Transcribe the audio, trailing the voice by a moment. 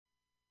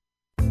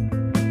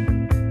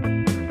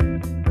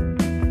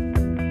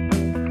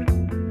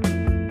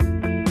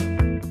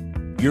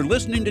You're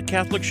listening to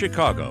Catholic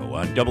Chicago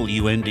on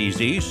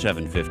WNDZ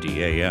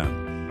 750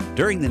 AM.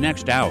 During the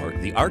next hour,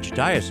 the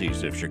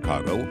Archdiocese of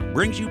Chicago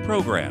brings you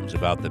programs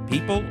about the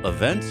people,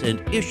 events,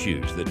 and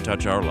issues that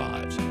touch our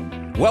lives.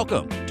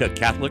 Welcome to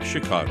Catholic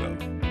Chicago.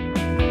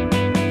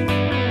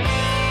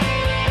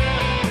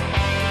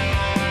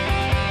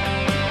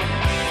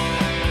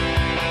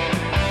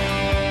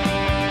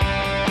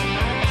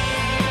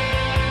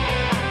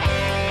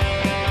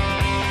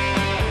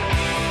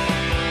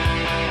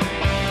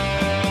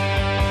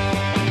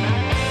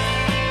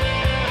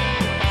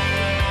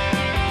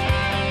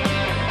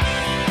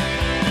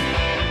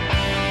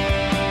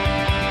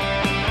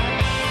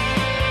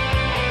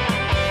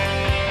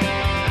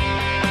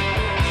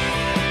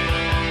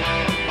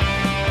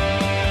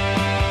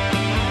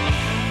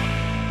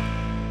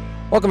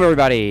 Welcome,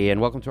 everybody, and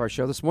welcome to our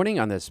show this morning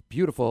on this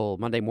beautiful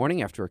Monday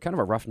morning after kind of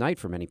a rough night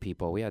for many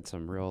people. We had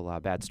some real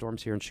bad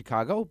storms here in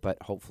Chicago, but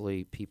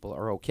hopefully people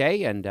are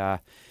okay, and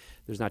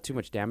there's not too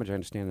much damage. I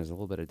understand there's a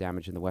little bit of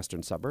damage in the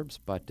western suburbs,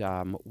 but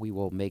we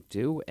will make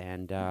do,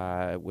 and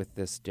with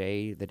this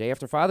day, the day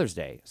after Father's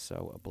Day.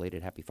 So a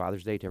belated Happy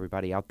Father's Day to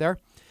everybody out there.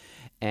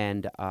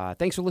 And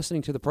thanks for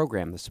listening to the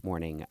program this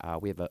morning.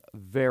 We have a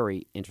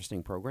very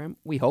interesting program,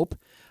 we hope,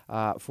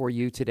 for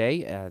you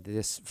today.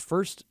 This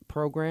first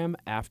program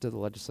after the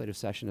legislative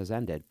session has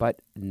ended.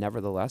 But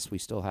nevertheless, we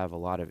still have a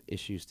lot of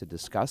issues to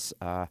discuss,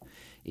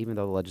 even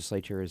though the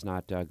legislature is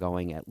not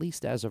going, at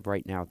least as of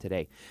right now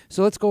today.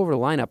 So let's go over the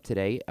lineup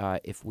today,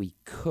 if we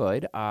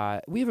could.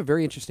 We have a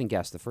very interesting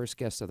guest. The first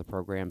guest of the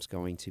program is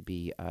going to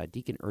be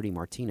Deacon Ernie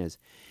Martinez.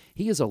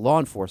 He is a law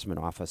enforcement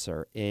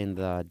officer in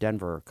the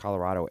Denver,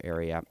 Colorado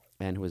area,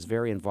 and who was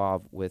very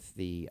involved with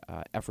the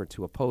effort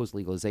to oppose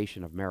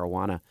legalization of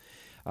marijuana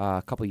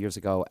a couple years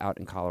ago out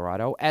in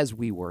Colorado, as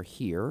we were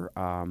here,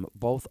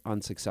 both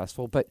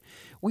unsuccessful. But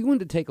we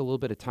wanted to take a little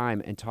bit of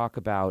time and talk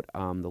about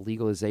the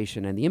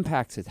legalization and the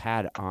impacts it's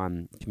had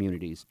on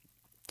communities.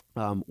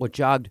 What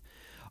jogged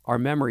our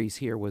memories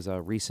here was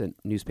a recent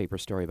newspaper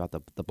story about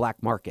the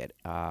black market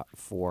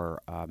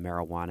for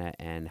marijuana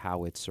and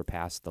how it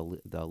surpassed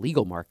the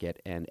legal market.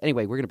 And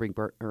anyway, we're going to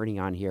bring Ernie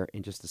on here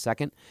in just a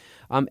second.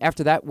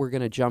 After that, we're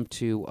going to jump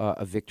to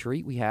a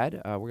victory we had.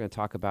 We're going to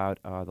talk about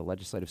the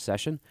legislative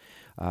session.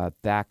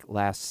 Back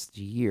last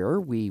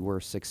year, we were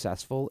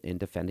successful in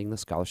defending the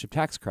scholarship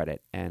tax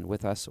credit. And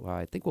with us,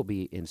 I think we'll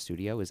be in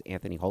studio, is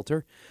Anthony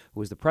Holter,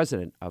 who is the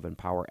president of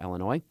Empower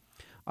Illinois.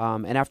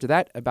 And after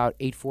that, about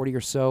 8:40 or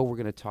so, we're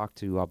going to talk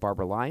to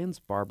Barbara Lyons.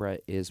 Barbara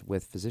is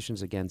with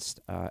Physicians Against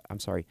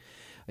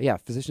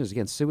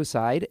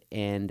Suicide,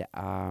 and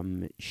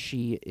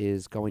she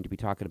is going to be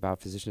talking about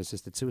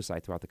physician-assisted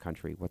suicide throughout the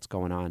country, what's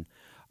going on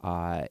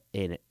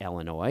in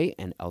Illinois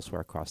and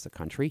elsewhere across the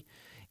country.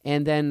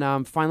 And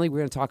then finally, we're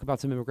going to talk about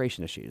some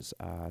immigration issues,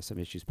 some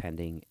issues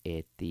pending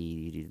at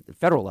the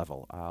federal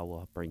level.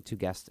 We'll bring two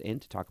guests in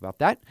to talk about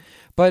that.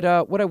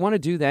 But what I want to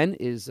do then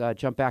is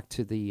jump back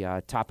to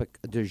the topic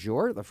du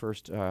jour, the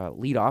first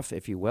leadoff,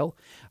 if you will.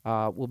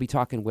 We'll be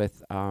talking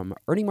with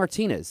Ernie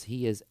Martinez.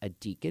 He is a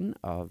deacon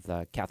of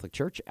the Catholic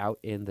Church out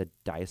in the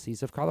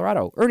Diocese of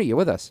Colorado. Ernie, you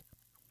with us?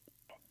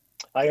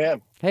 I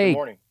am. Hey, good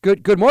morning.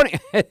 Good morning.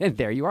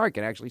 There you are. I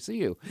can actually see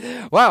you.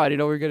 Wow, I didn't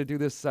know we were going to do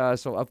this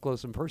so up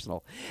close and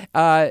personal.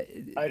 I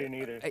didn't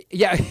either.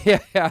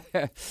 Yeah.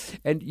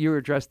 And you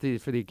were dressed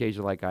for the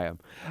occasion like I am.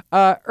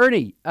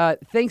 Ernie,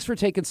 thanks for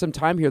taking some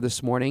time here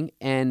this morning.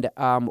 And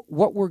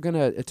what we're going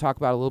to talk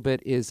about a little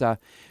bit is,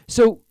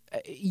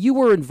 you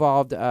were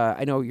involved,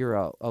 I know you're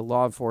a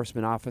law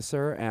enforcement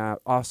officer,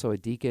 also a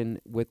deacon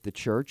with the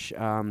church,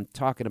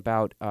 talking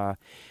about,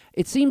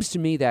 it seems to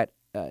me that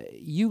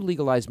you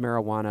legalized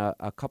marijuana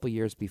a couple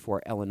years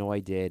before Illinois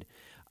did,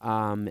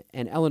 and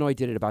Illinois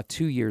did it about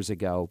 2 years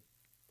ago.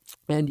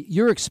 And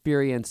your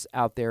experience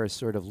out there is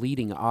sort of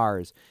leading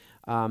ours.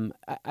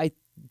 I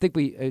think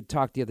we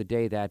talked the other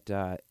day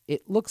that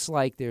it looks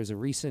like there's a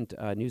recent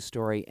news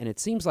story, and it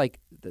seems like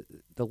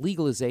the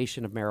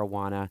legalization of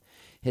marijuana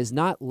has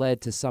not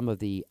led to some of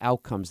the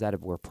outcomes that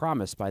were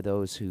promised by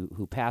those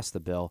who passed the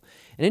bill.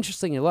 And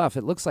interestingly enough,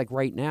 it looks like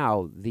right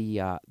now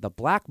the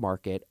black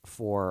market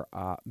for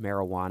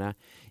marijuana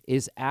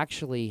is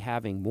actually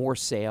having more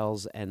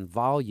sales, and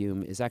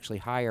volume is actually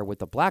higher with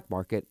the black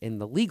market in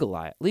the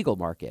legal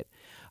market.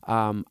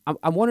 I'm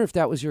wondering if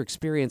that was your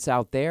experience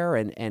out there,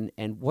 and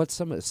what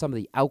some of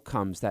the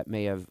outcomes that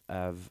may have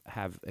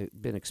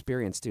been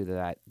experienced due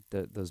to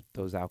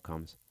those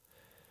outcomes.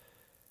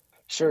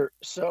 Sure.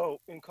 So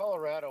in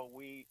Colorado,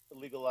 we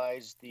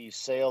legalized the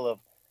sale of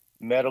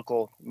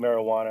medical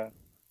marijuana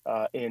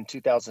in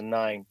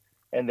 2009.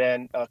 And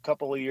then a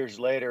couple of years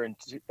later, in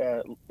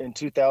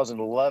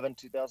 2011,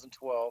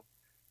 2012,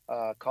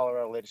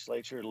 Colorado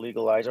legislature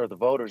legalized, or the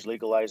voters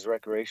legalized,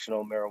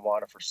 recreational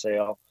marijuana for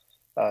sale,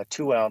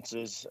 2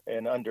 ounces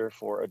and under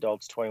for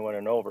adults 21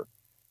 and over.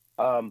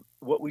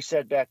 What we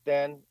said back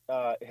then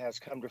has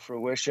come to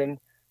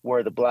fruition,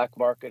 where the black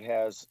market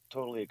has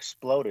totally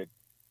exploded.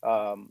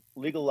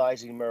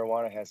 Legalizing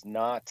marijuana has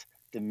not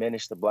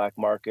diminished the black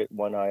market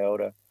one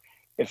iota.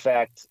 In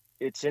fact,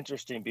 it's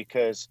interesting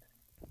because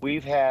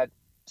we've had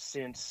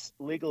since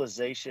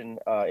legalization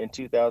in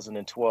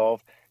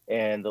 2012,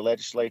 and the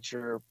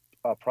legislature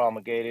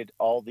promulgated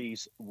all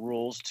these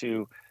rules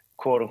to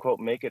quote unquote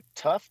make it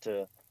tough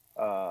to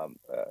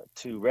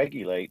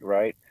regulate,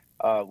 right?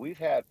 We've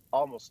had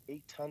almost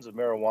 8 tons of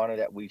marijuana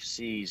that we've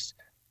seized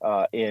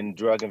in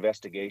drug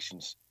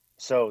investigations.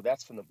 So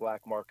that's from the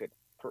black market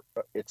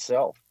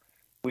itself.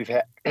 We've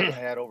had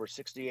had over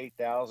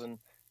 68,000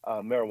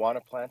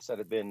 marijuana plants that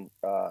have been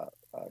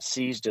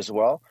seized as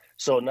well.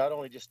 So not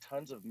only just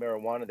tons of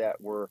marijuana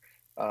that were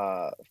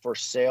for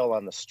sale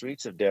on the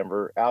streets of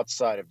Denver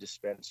outside of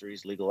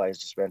dispensaries,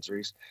 legalized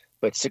dispensaries,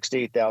 but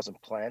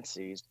 68,000 plants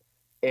seized.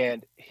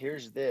 And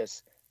here's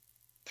this.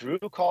 Through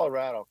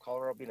Colorado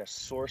being a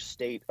source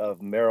state of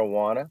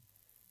marijuana,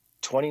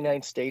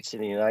 29 states in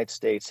the United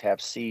States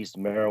have seized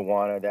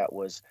marijuana that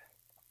was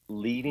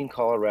leaving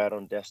Colorado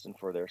and destined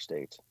for their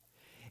states.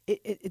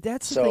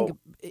 That's the So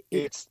thing.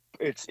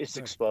 it's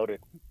exploded.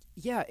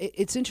 Yeah,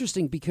 it's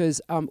interesting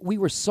because we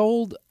were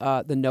sold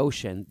the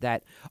notion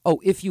that,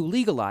 if you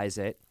legalize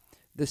it,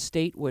 the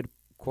state would,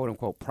 quote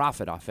unquote,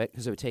 profit off it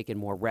because it would take in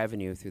more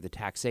revenue through the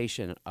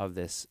taxation of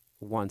this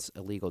once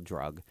illegal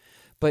drug.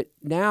 But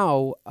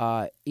now,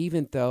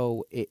 even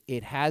though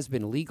it has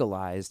been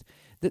legalized,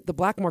 the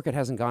black market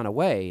hasn't gone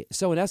away.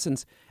 So in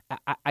essence,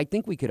 I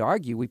think we could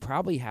argue we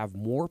probably have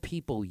more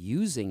people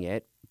using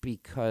it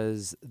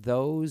because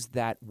those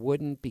that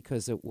wouldn't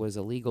because it was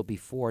illegal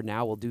before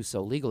now will do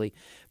so legally.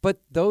 But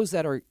those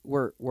that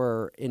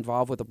were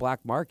involved with the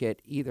black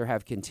market either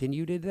have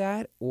continued in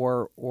that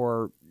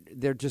or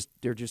they're just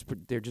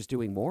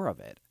doing more of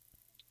it.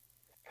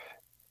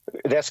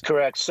 That's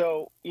correct.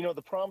 So,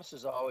 the promise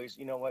is always,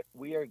 what,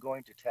 we are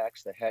going to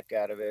tax the heck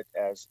out of it,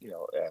 as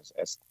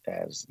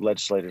as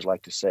legislators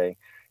like to say,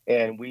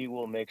 and we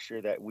will make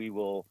sure that we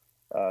will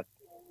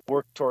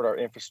work toward our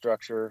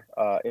infrastructure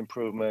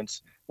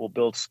improvements. We'll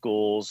build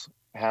schools,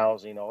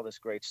 housing, all this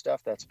great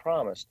stuff that's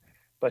promised.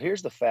 But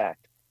here's the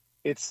fact: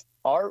 it's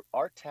our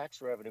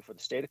tax revenue for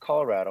the state of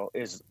Colorado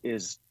is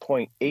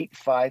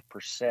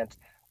 0.85%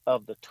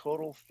 of the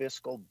total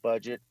fiscal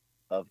budget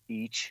of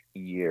each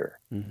year.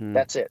 Mm-hmm.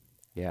 That's it.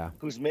 Yeah.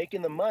 Who's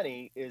making the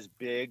money is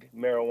big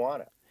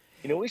marijuana.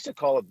 We used to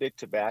call it big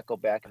tobacco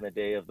back in the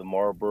day of the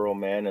Marlboro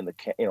Man and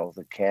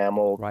the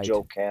Camel, right.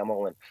 Joe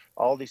Camel, and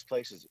all these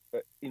places.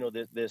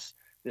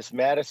 This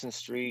Madison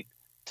Street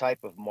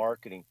type of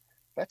marketing,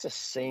 that's the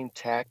same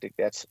tactic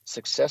that's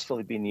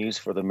successfully being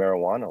used for the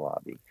marijuana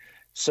lobby.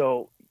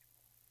 So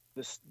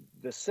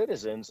the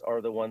citizens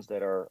are the ones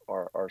that are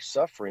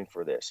suffering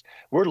for this.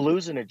 We're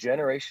losing a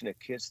generation of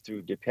kids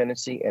through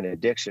dependency and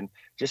addiction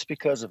just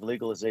because of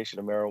legalization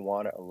of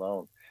marijuana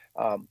alone.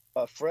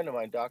 A friend of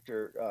mine,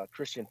 Dr.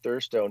 Christian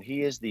Thurstone,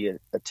 he is the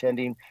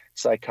attending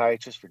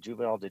psychiatrist for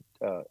juvenile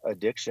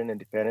addiction and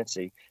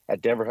dependency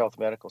at Denver Health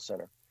Medical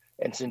Center.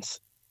 And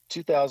since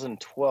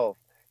 2012,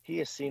 he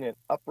has seen an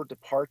upward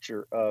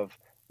departure of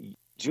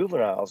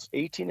juveniles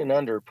 18 and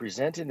under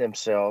presenting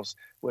themselves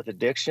with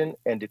addiction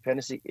and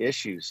dependency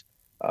issues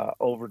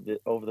over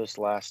this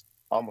last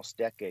almost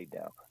decade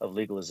now of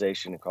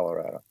legalization in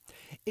Colorado.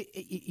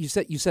 You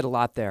said a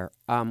lot there.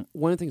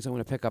 One of the things I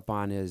want to pick up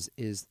on is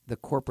the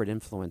corporate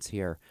influence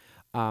here.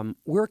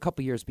 We're a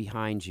couple years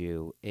behind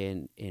you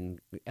in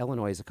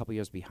Illinois is a couple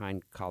years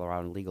behind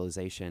Colorado in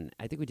legalization.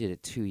 I think we did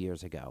it 2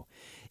 years ago.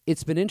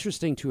 It's been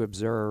interesting to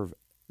observe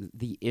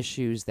the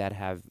issues that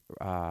have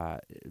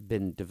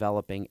been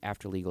developing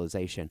after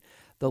legalization.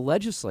 The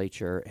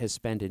legislature has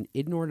spent an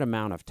inordinate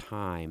amount of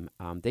time.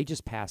 They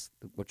just passed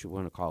what you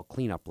want to call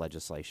cleanup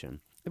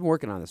legislation. They've been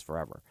working on this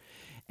forever.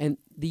 And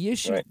the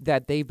issue Right.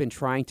 that they've been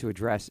trying to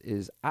address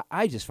is,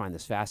 I just find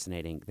this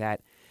fascinating, that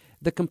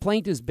the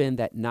complaint has been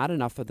that not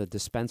enough of the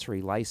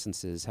dispensary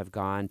licenses have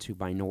gone to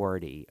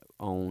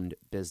minority-owned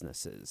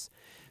businesses.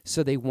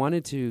 So they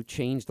wanted to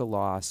change the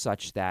law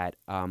such that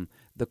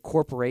the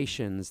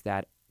corporations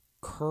that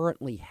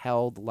currently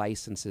held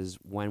licenses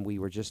when we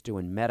were just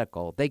doing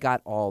medical, they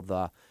got all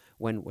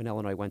when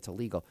Illinois went to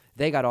legal,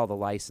 they got all the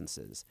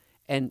licenses.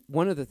 And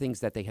one of the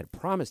things that they had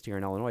promised here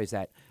in Illinois is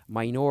that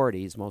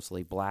minorities,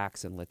 mostly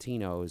blacks and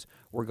Latinos,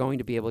 were going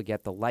to be able to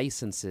get the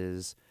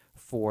licenses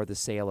for the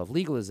sale of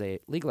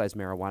legalized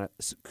marijuana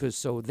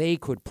so they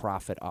could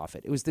profit off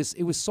it.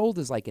 It was sold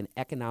as like an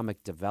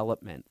economic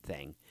development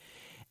thing.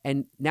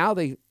 And now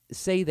they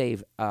say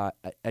they've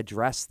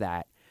addressed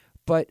that.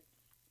 But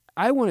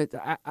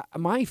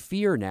my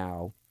fear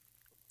now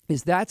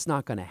is that's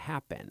not going to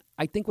happen.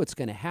 I think what's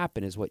going to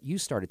happen is what you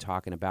started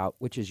talking about,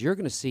 which is you're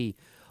going to see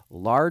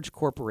large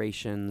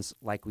corporations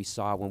like we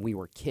saw when we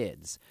were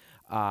kids.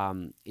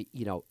 The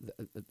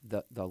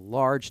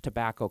large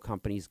tobacco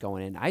companies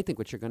going in. I think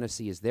what you're going to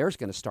see is they're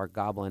going to start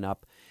gobbling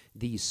up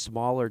these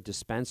smaller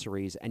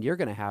dispensaries, and you're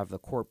going to have the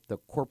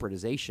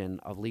corporatization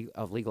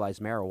of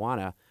legalized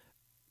marijuana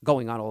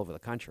going on all over the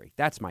country.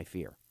 That's my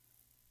fear.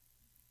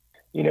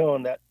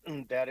 And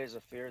that is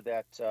a fear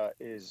that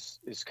is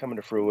coming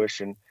to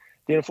fruition.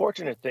 The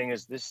unfortunate thing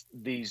is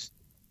these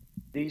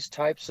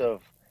types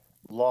of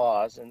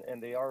laws,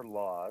 and they are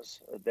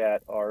laws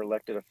that our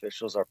elected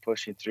officials are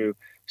pushing through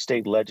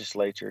state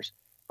legislatures.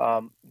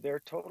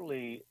 they're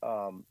totally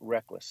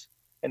reckless.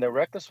 And they're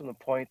reckless from the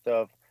point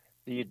of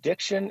the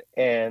addiction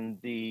and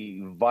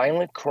the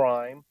violent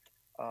crime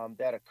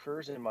that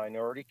occurs in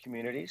minority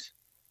communities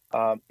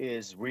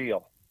is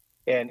real.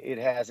 And it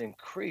has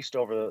increased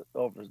over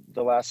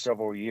the last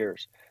several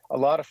years. A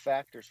lot of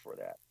factors for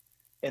that.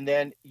 And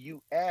then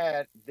you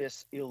add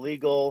this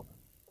illegal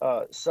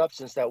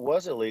substance that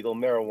was illegal,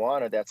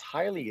 marijuana, that's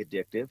highly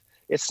addictive.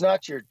 It's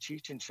not your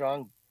Cheech and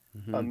Chong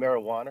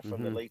marijuana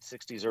from the late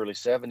 60s, early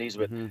 70s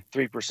with 3%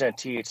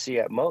 THC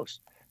at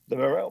most. The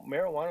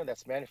marijuana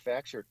that's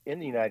manufactured in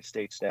the United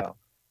States now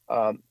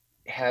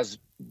has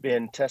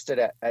been tested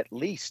at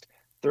least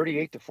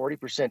 38 to 40%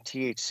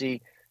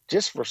 THC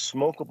just for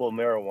smokable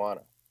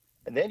marijuana.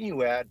 And then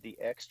you add the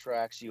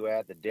extracts, you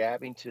add the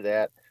dabbing to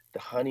that, the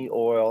honey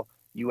oil,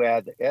 you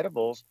add the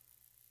edibles.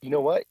 You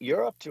know what?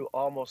 You're up to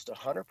almost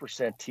 100%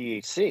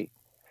 THC.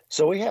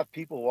 So we have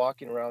people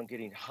walking around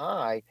getting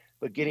high,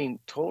 but getting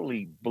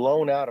totally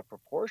blown out of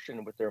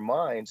proportion with their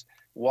minds,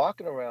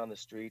 walking around the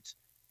streets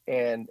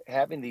and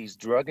having these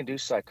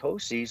drug-induced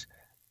psychoses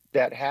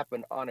that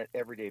happen on an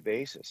everyday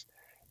basis.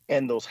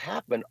 And those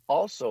happen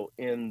also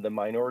in the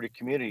minority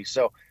community.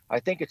 So I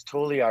think it's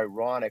totally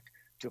ironic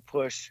to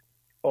push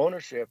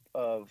ownership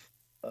of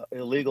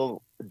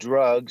illegal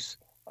drugs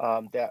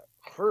that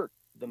hurt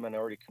the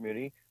minority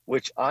community,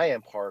 which I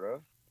am part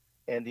of.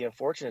 And the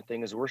unfortunate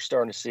thing is we're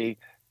starting to see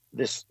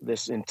this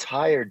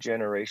entire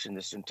generation,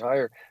 this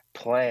entire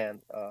plan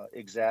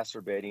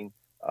exacerbating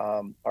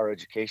our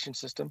education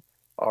system,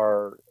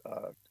 our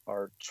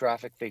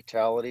traffic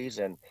fatalities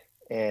and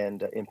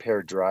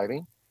impaired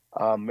driving.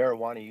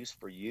 Marijuana use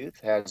for youth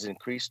has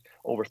increased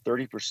over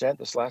 30%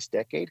 this last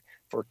decade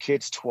for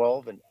kids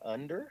 12 and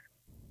under,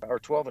 or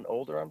 12 and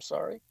older, I'm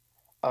sorry.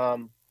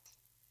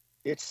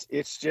 It's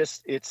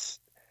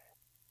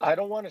I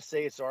don't want to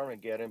say it's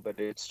Armageddon, but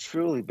it's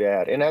truly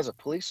bad. And as a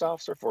police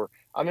officer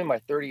I'm in my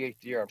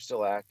 38th year, I'm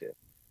still active.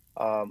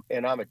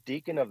 And I'm a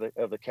deacon of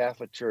the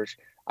Catholic Church.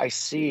 I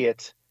see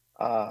it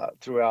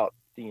throughout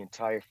the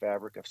entire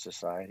fabric of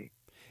society.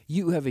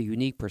 You have a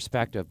unique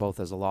perspective, both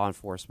as a law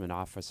enforcement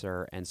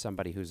officer and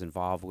somebody who's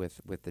involved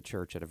with the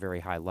church at a very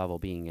high level,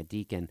 being a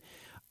deacon.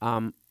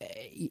 I'm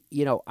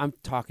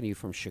talking to you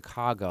from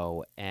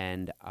Chicago,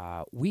 and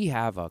we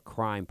have a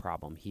crime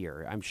problem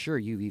here. I'm sure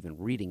you've even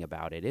reading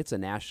about it. It's a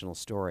national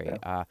story,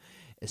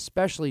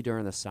 especially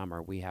during the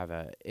summer. We have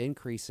an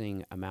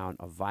increasing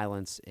amount of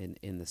violence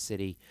in the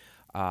city.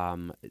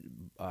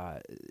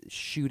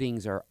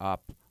 Shootings are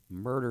up,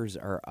 murders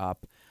are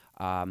up.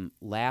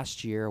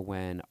 Last year,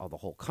 when the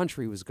whole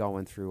country was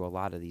going through a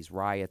lot of these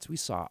riots, we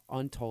saw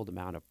untold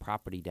amount of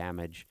property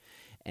damage.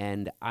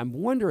 And I'm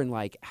wondering,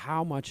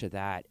 how much of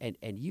that,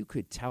 and you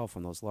could tell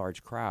from those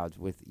large crowds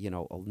with,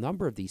 a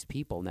number of these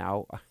people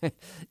now,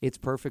 it's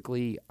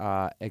perfectly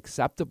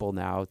acceptable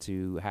now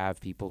to have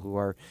people who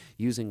are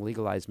using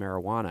legalized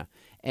marijuana.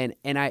 And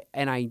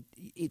I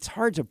it's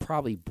hard to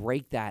probably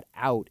break that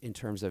out in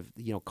terms of,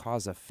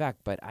 cause effect,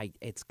 but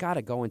it's got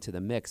to go into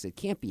the mix. It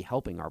can't be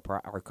helping our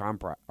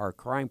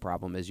crime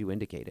problem, as you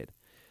indicated.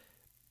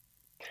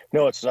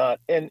 No, it's not.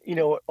 And,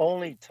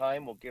 only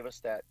time will give us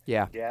that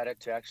data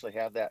to actually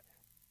have that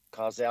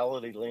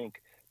causality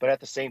link. But at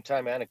the same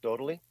time,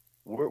 anecdotally,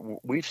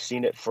 we've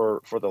seen it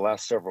for the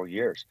last several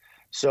years.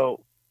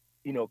 So,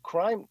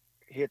 crime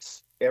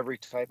hits every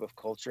type of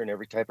culture and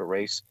every type of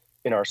race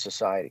in our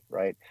society,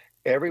 right?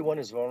 Everyone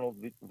is vulnerable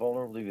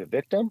to be a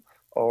victim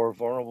or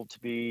vulnerable to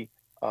be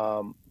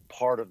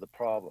part of the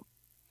problem.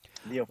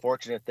 The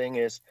unfortunate thing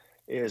is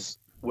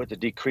with the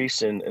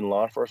decrease in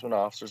law enforcement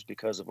officers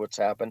because of what's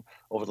happened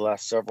over the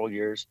last several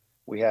years,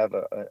 we have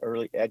an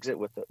early exit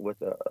with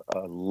a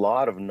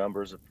lot of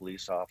numbers of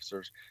police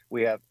officers.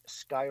 We have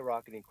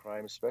skyrocketing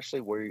crime,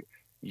 especially where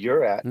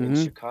you're at in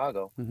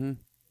Chicago. Mm-hmm.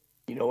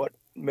 You know what?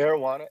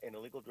 Marijuana and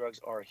illegal drugs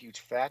are a huge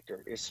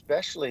factor,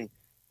 especially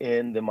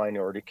in the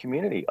minority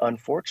community,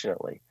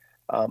 unfortunately.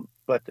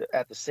 But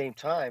at the same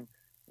time,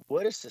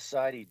 what is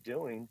society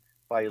doing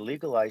by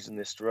legalizing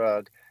this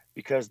drug?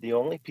 Because the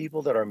only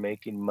people that are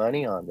making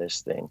money on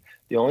this thing,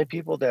 the only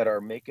people that are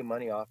making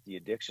money off the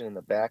addiction in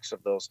the backs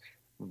of those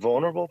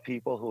vulnerable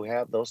people who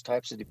have those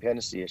types of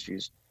dependency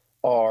issues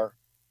are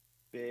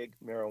big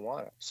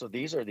marijuana. So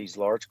these are these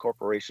large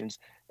corporations,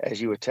 as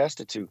you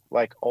attested to,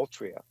 like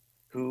Altria,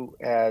 who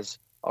has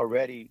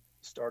already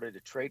started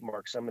to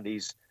trademark some of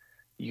these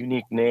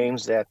unique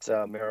names that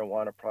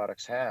marijuana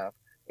products have,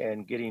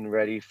 and getting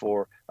ready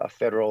for a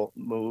federal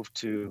move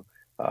to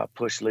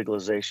push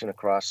legalization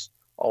across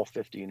all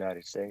 50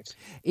 United States.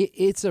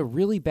 It's a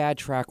really bad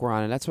track we're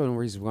on, and that's one of the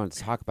reasons we want to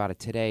talk about it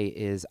today.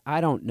 Is I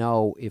don't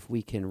know if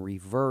we can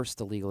reverse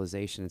the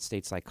legalization in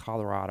states like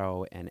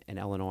Colorado and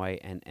Illinois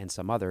and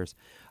some others.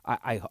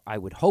 I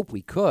would hope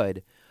we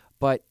could,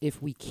 but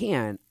if we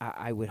can,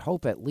 I would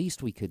hope at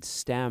least we could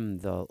stem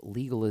the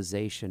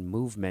legalization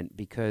movement,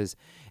 because,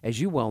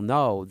 as you well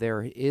know,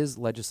 there is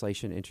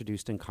legislation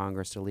introduced in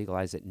Congress to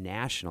legalize it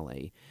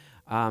nationally.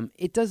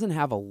 It doesn't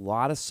have a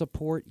lot of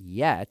support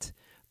yet.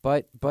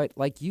 But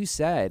like you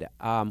said,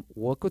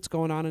 look what's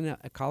going on in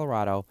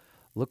Colorado.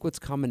 Look what's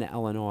coming to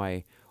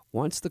Illinois.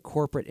 Once the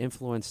corporate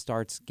influence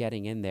starts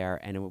getting in there,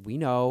 and we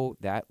know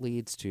that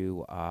leads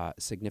to a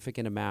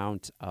significant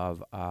amount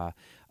of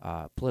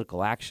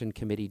political action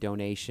committee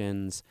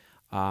donations.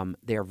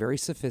 They are very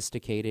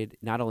sophisticated,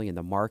 not only in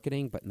the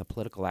marketing, but in the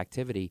political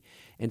activity.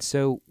 And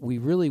so we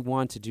really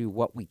want to do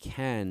what we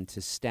can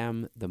to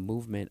stem the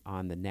movement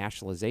on the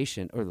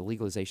nationalization or the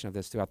legalization of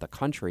this throughout the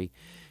country,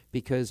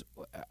 because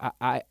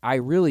I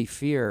really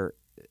fear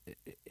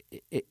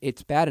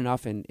it's bad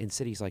enough in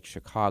cities like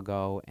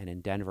Chicago and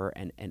in Denver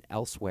and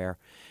elsewhere.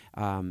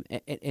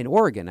 In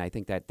Oregon, I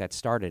think that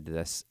started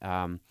this.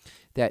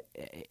 That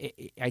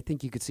I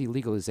think you could see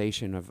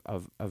legalization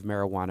of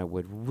marijuana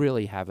would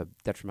really have a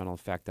detrimental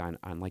effect on,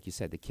 like you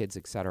said, the kids,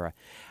 et cetera.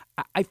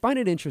 I find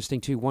it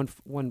interesting, too.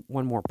 One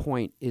more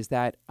point is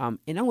that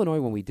in Illinois,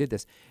 when we did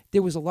this,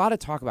 there was a lot of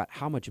talk about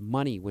how much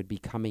money would be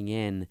coming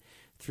in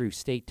through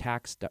state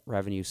tax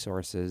revenue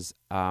sources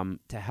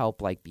to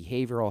help like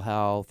behavioral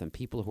health and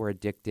people who are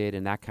addicted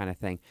and that kind of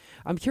thing.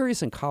 I'm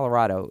curious, in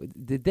Colorado,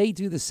 did they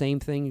do the same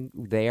thing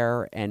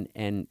there? And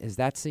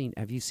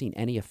have you seen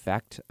any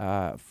effect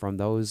from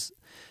those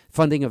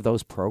funding of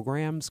those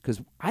programs?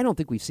 Because I don't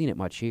think we've seen it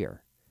much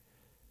here.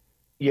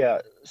 Yeah.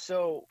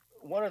 So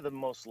one of the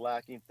most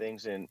lacking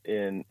things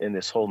in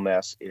this whole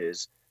mess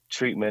is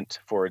treatment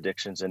for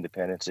addictions and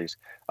dependencies.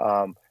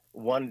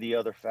 One of the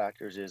other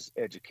factors is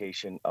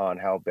education on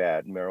how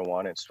bad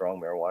marijuana and strong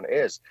marijuana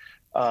is.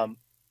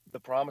 The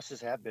promises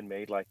have been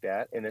made like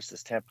that, and it's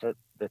this template,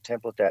 the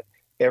template that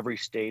every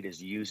state is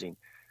using.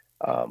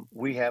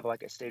 We have,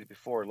 like I stated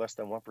before, less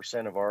than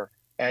 1% of our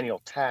annual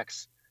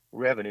tax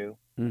revenue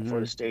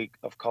for the state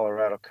of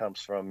Colorado comes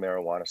from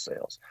marijuana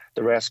sales.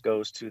 The rest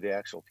goes to the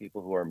actual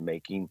people who are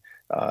making,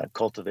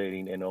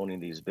 cultivating, and owning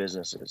these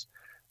businesses.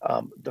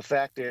 The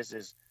fact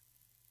is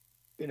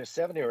in a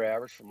 7-year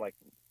average from like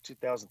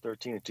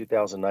 2013 to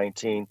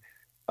 2019,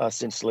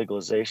 since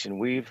legalization,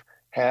 we've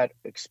had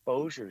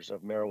exposures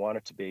of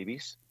marijuana to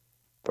babies,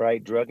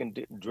 right?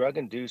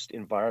 Drug-induced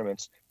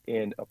environments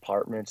in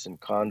apartments and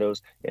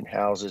condos, in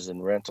houses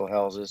and rental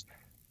houses.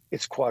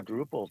 It's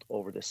quadrupled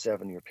over the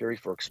 7-year period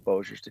for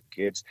exposures to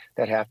kids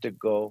that have to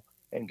go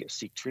and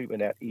seek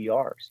treatment at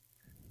ERs.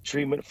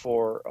 Treatment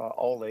for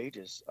all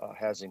ages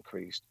has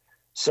increased.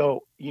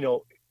 So,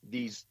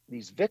 these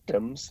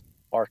victims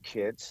are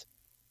kids.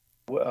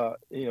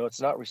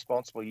 It's not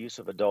responsible use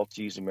of adults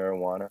using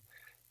marijuana.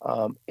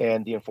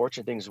 And the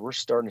unfortunate thing is we're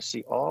starting to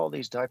see all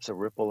these types of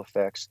ripple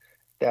effects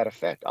that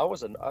affect. I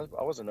was an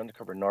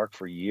undercover narc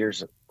for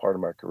years, part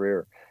of my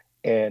career.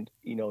 And,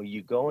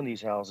 you go in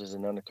these houses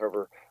and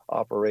undercover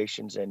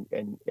operations and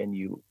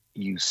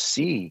you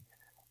see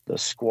the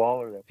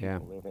squalor that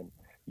people live in.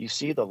 You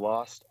see the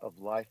loss of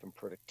life and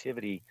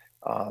productivity,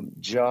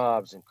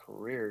 jobs and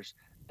careers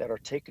that are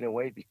taken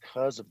away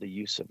because of the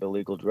use of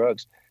illegal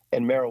drugs.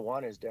 And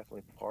marijuana is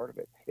definitely part of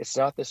it. It's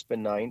not this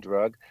benign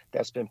drug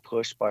that's been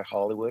pushed by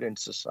Hollywood and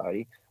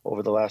society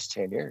over the last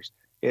 10 years.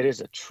 It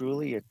is a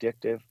truly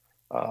addictive,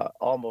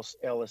 almost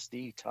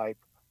LSD type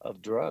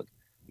of drug.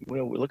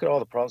 We look at all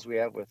the problems we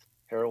have with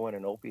heroin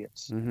and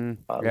opiates.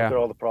 Look at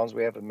all the problems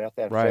we have with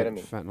methamphetamine. Right,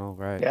 fentanyl,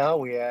 right. Now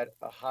we add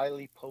a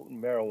highly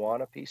potent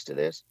marijuana piece to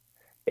this.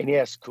 And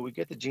yes, could we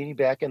get the genie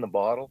back in the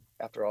bottle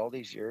after all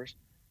these years?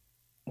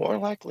 More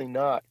likely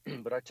not.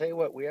 But I tell you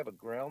what, we have a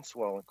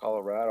groundswell in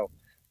Colorado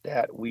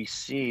that we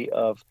see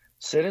of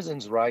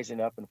citizens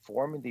rising up and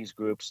forming these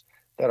groups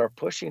that are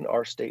pushing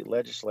our state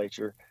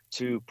legislature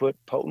to put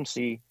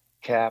potency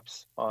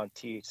caps on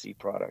THC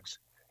products.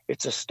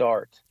 It's a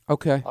start.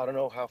 Okay. I don't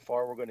know how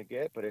far we're going to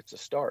get, but it's a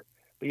start.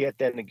 But yet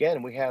then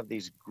again, we have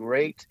these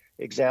great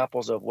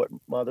examples of what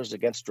Mothers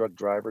Against Drug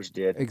Drivers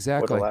did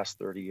for the last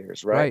 30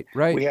 years, right?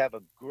 Right. We have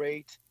a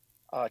great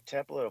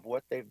template of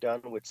what they've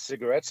done with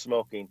cigarette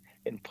smoking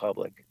in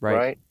public,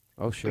 right?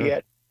 Oh, sure. But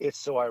yet it's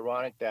so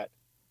ironic that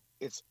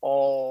it's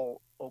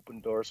all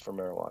open doors for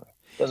marijuana.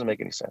 Doesn't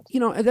make any sense.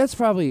 That's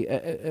probably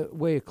a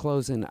way of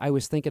closing. I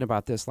was thinking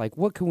about this, like,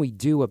 what can we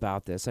do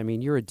about this? I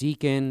mean, you're a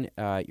deacon,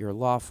 you're a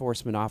law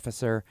enforcement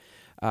officer.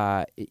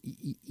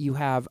 You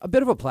have a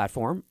bit of a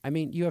platform. I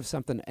mean, you have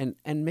something,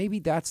 and maybe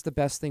that's the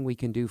best thing we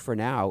can do for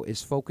now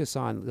is focus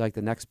on like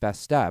the next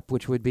best step,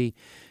 which would be,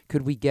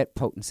 could we get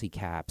potency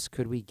caps?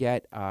 Could we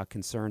get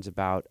concerns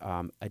about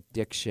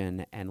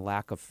addiction and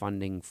lack of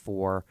funding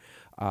for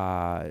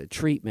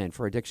treatment,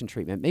 for addiction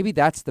treatment? Maybe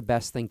that's the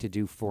best thing to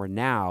do for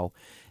now.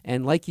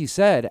 And like you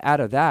said, out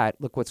of that,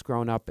 look what's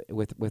grown up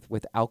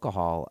with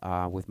alcohol,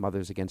 with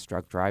Mothers Against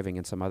Drug Driving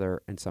and some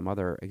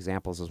other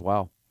examples as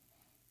well.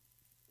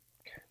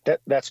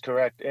 That's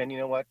correct. And you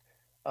know what?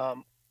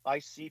 I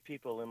see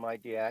people in my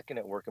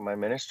diaconate work in my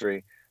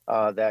ministry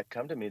that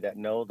come to me that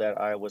know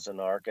that I was an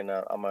ARC and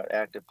I'm an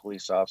active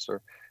police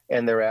officer,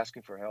 and they're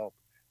asking for help.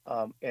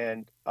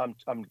 And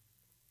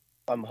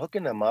I'm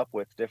hooking them up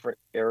with different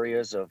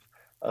areas of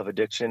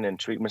addiction and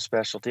treatment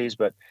specialties.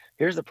 But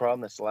here's the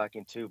problem that's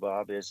lacking too,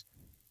 Bob, is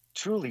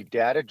truly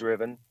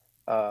data-driven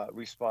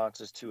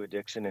responses to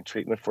addiction and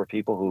treatment for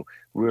people who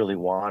really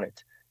want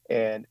it.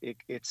 And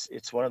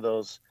it's one of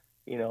those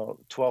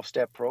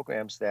 12-step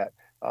programs that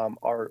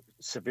are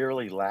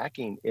severely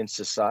lacking in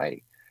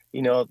society.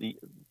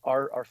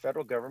 Our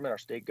federal government, our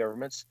state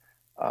governments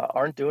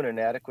aren't doing an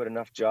adequate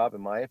enough job,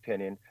 in my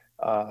opinion,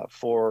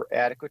 for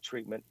adequate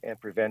treatment and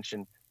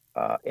prevention,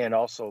 and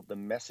also the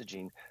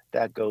messaging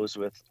that goes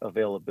with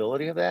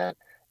availability of that,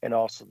 and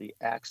also the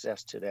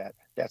access to that.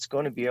 That's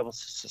going to be able to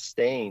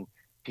sustain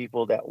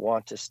people that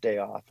want to stay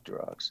off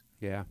drugs.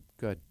 Yeah,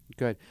 good.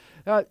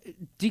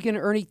 Deacon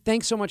Ernie,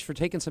 thanks so much for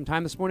taking some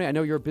time this morning. I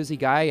know you're a busy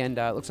guy, and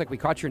it looks like we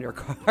caught you in your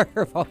car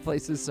of all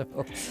places. So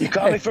you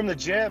caught me from the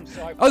gym,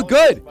 so I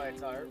good. My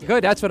attire.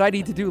 Good. That's what I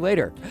need to do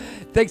later.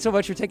 Thanks so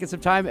much for taking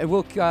some time, and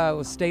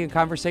we'll stay in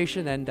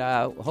conversation, and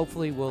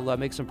hopefully we'll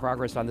make some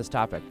progress on this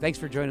topic. Thanks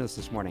for joining us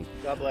this morning.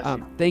 God bless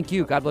you. Thank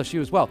you. God bless you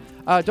as well.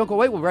 Don't go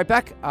away. We'll be right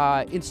back.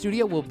 In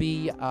studio will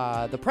be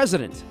the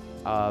president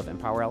of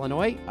Empower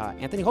Illinois,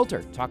 Anthony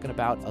Holter, talking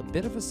about a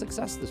bit of a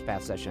success this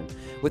past session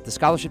with the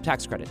scholarship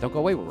tax credit. Don't go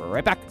away. We'll be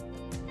right back.